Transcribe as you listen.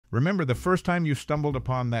Remember the first time you stumbled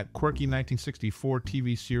upon that quirky 1964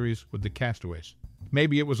 TV series with the castaways?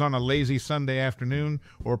 Maybe it was on a lazy Sunday afternoon,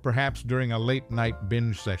 or perhaps during a late-night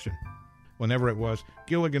binge session. Whenever it was,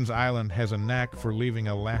 Gilligan's Island has a knack for leaving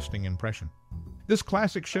a lasting impression. This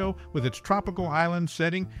classic show, with its tropical island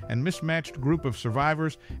setting and mismatched group of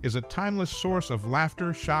survivors, is a timeless source of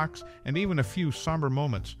laughter, shocks, and even a few somber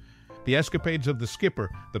moments. The escapades of the skipper,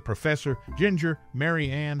 the professor, Ginger, Mary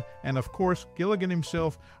Ann, and of course Gilligan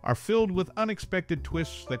himself are filled with unexpected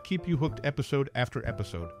twists that keep you hooked episode after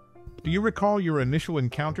episode. Do you recall your initial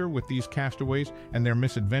encounter with these castaways and their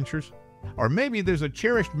misadventures? Or maybe there's a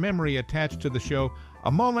cherished memory attached to the show,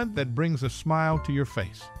 a moment that brings a smile to your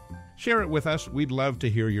face. Share it with us. We'd love to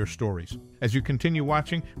hear your stories. As you continue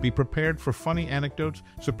watching, be prepared for funny anecdotes,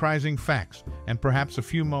 surprising facts, and perhaps a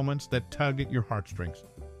few moments that tug at your heartstrings.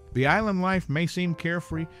 The island life may seem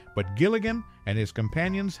carefree, but Gilligan and his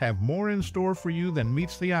companions have more in store for you than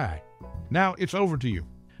meets the eye. Now it's over to you.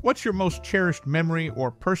 What's your most cherished memory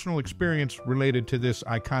or personal experience related to this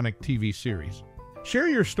iconic TV series? Share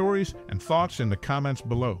your stories and thoughts in the comments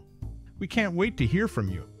below. We can't wait to hear from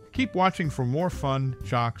you. Keep watching for more fun,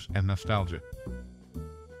 shocks, and nostalgia.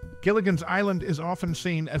 Gilligan's Island is often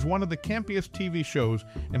seen as one of the campiest TV shows,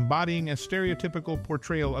 embodying a stereotypical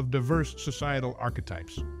portrayal of diverse societal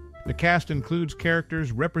archetypes. The cast includes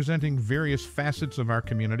characters representing various facets of our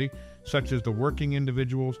community, such as the working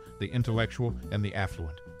individuals, the intellectual, and the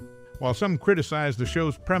affluent. While some criticize the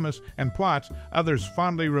show's premise and plots, others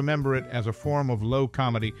fondly remember it as a form of low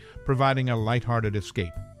comedy, providing a lighthearted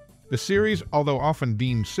escape. The series, although often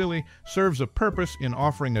deemed silly, serves a purpose in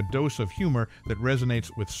offering a dose of humor that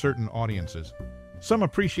resonates with certain audiences. Some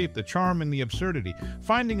appreciate the charm in the absurdity,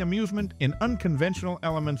 finding amusement in unconventional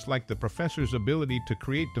elements like the professor's ability to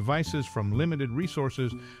create devices from limited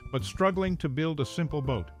resources, but struggling to build a simple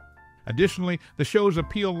boat. Additionally, the show's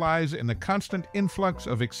appeal lies in the constant influx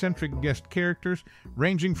of eccentric guest characters,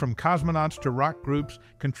 ranging from cosmonauts to rock groups,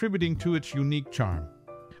 contributing to its unique charm.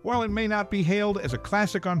 While it may not be hailed as a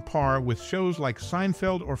classic on par with shows like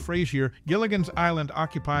Seinfeld or Frasier, Gilligan's Island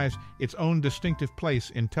occupies its own distinctive place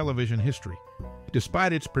in television history.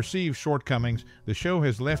 Despite its perceived shortcomings, the show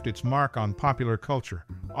has left its mark on popular culture,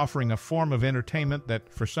 offering a form of entertainment that,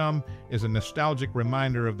 for some, is a nostalgic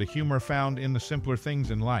reminder of the humor found in the simpler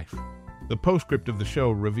things in life. The postscript of the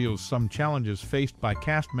show reveals some challenges faced by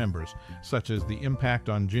cast members, such as the impact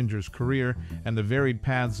on Ginger's career and the varied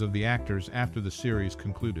paths of the actors after the series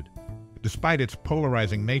concluded. Despite its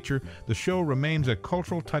polarizing nature, the show remains a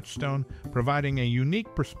cultural touchstone, providing a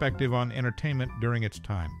unique perspective on entertainment during its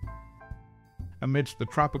time. Amidst the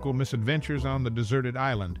tropical misadventures on the deserted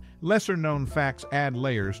island, lesser-known facts add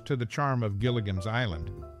layers to the charm of Gilligan's Island.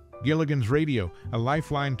 Gilligan's Radio, a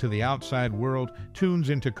lifeline to the outside world, tunes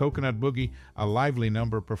into Coconut Boogie, a lively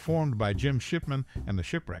number performed by Jim Shipman and the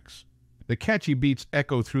Shipwrecks. The catchy beats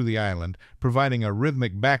echo through the island, providing a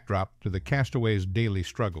rhythmic backdrop to the castaways' daily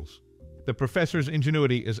struggles. The professor's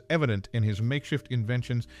ingenuity is evident in his makeshift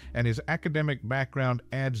inventions, and his academic background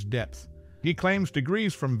adds depth. He claims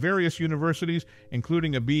degrees from various universities,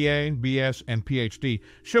 including a BA, BS, and PhD,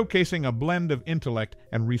 showcasing a blend of intellect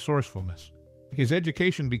and resourcefulness. His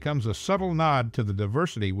education becomes a subtle nod to the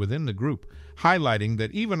diversity within the group, highlighting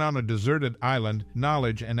that even on a deserted island,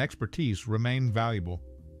 knowledge and expertise remain valuable.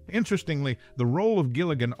 Interestingly, the role of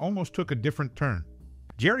Gilligan almost took a different turn.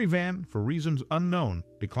 Jerry Van, for reasons unknown,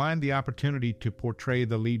 declined the opportunity to portray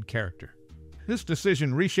the lead character. This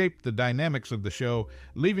decision reshaped the dynamics of the show,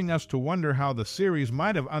 leaving us to wonder how the series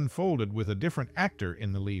might have unfolded with a different actor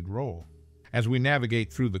in the lead role. As we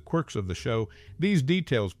navigate through the quirks of the show, these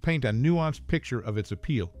details paint a nuanced picture of its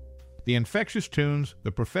appeal. The infectious tunes,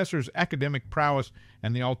 the professor's academic prowess,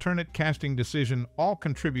 and the alternate casting decision all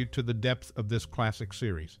contribute to the depth of this classic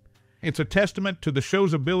series. It's a testament to the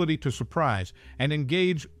show's ability to surprise and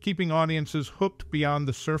engage, keeping audiences hooked beyond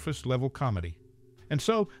the surface-level comedy. And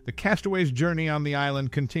so, the castaways' journey on the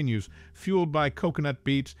island continues, fueled by coconut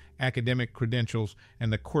beats, academic credentials,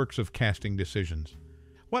 and the quirks of casting decisions.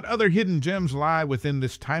 What other hidden gems lie within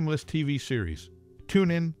this timeless TV series? Tune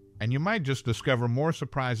in, and you might just discover more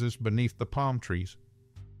surprises beneath the palm trees.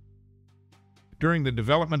 During the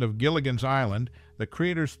development of Gilligan's Island, the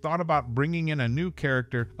creators thought about bringing in a new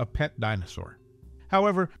character, a pet dinosaur.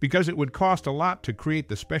 However, because it would cost a lot to create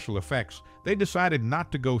the special effects, they decided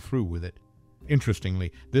not to go through with it.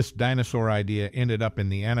 Interestingly, this dinosaur idea ended up in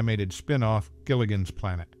the animated spin-off Gilligan's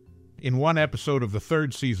Planet. In one episode of the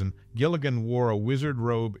third season, Gilligan wore a wizard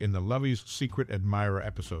robe in the Lovey's Secret Admirer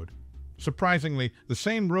episode. Surprisingly, the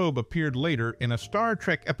same robe appeared later in a Star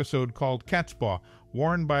Trek episode called Catspaw,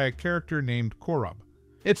 worn by a character named Korob.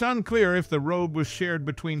 It's unclear if the robe was shared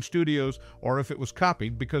between studios or if it was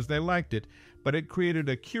copied because they liked it, but it created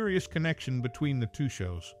a curious connection between the two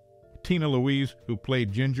shows. Tina Louise, who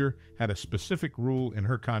played Ginger, had a specific rule in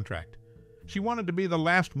her contract. She wanted to be the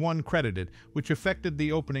last one credited, which affected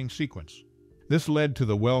the opening sequence. This led to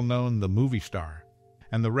the well-known "the movie star"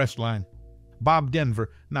 and the rest line. Bob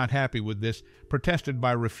Denver, not happy with this, protested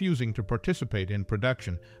by refusing to participate in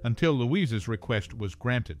production until Louise's request was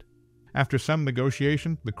granted. After some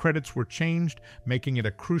negotiation, the credits were changed, making it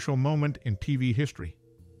a crucial moment in TV history.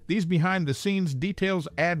 These behind-the-scenes details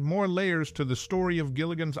add more layers to the story of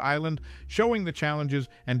Gilligan's Island, showing the challenges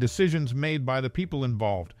and decisions made by the people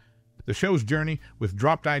involved. The show's journey, with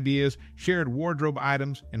dropped ideas, shared wardrobe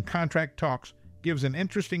items, and contract talks, gives an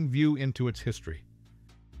interesting view into its history.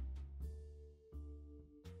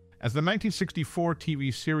 As the 1964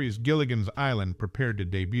 TV series Gilligan's Island prepared to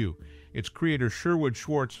debut, its creator Sherwood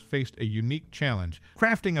Schwartz faced a unique challenge,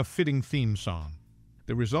 crafting a fitting theme song.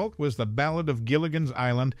 The result was the Ballad of Gilligan's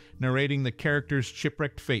Island, narrating the character's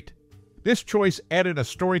shipwrecked fate. This choice added a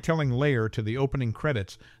storytelling layer to the opening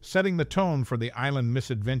credits, setting the tone for the island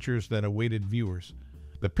misadventures that awaited viewers.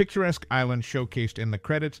 The picturesque island showcased in the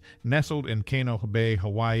credits, nestled in Kano Bay,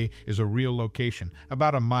 Hawaii, is a real location,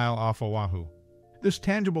 about a mile off Oahu. This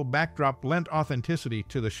tangible backdrop lent authenticity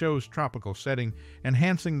to the show's tropical setting,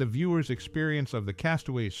 enhancing the viewer's experience of the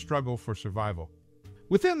castaways' struggle for survival.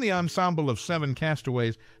 Within the ensemble of 7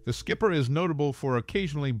 castaways, the skipper is notable for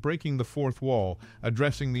occasionally breaking the fourth wall,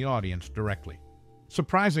 addressing the audience directly.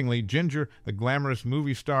 Surprisingly, Ginger, the glamorous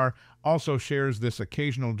movie star, also shares this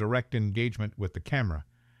occasional direct engagement with the camera.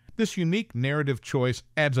 This unique narrative choice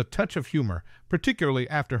adds a touch of humor, particularly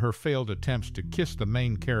after her failed attempts to kiss the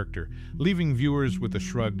main character, leaving viewers with a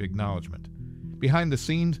shrugged acknowledgement. Behind the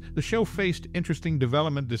scenes, the show faced interesting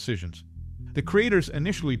development decisions. The creators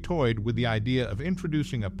initially toyed with the idea of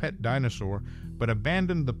introducing a pet dinosaur, but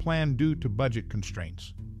abandoned the plan due to budget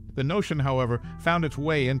constraints. The notion, however, found its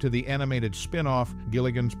way into the animated spin-off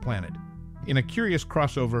Gilligan's Planet. In a curious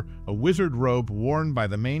crossover, a wizard robe worn by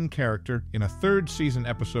the main character in a third-season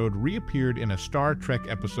episode reappeared in a Star Trek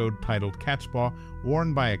episode titled Catspaw,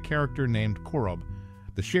 worn by a character named Korob.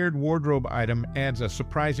 The shared wardrobe item adds a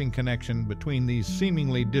surprising connection between these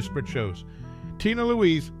seemingly disparate shows. Tina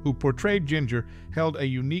Louise, who portrayed Ginger, held a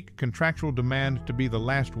unique contractual demand to be the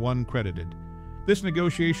last one credited. This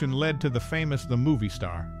negotiation led to the famous "the movie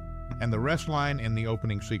star" and the rest line in the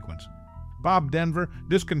opening sequence. Bob Denver,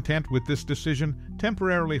 discontent with this decision,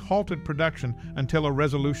 temporarily halted production until a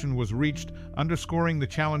resolution was reached, underscoring the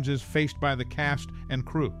challenges faced by the cast and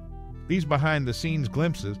crew. These behind-the-scenes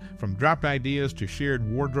glimpses, from dropped ideas to shared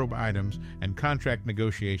wardrobe items and contract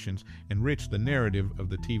negotiations, enrich the narrative of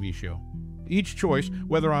the TV show. Each choice,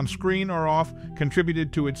 whether on screen or off,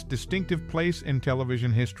 contributed to its distinctive place in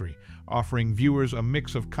television history, offering viewers a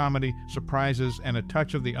mix of comedy, surprises, and a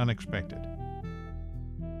touch of the unexpected.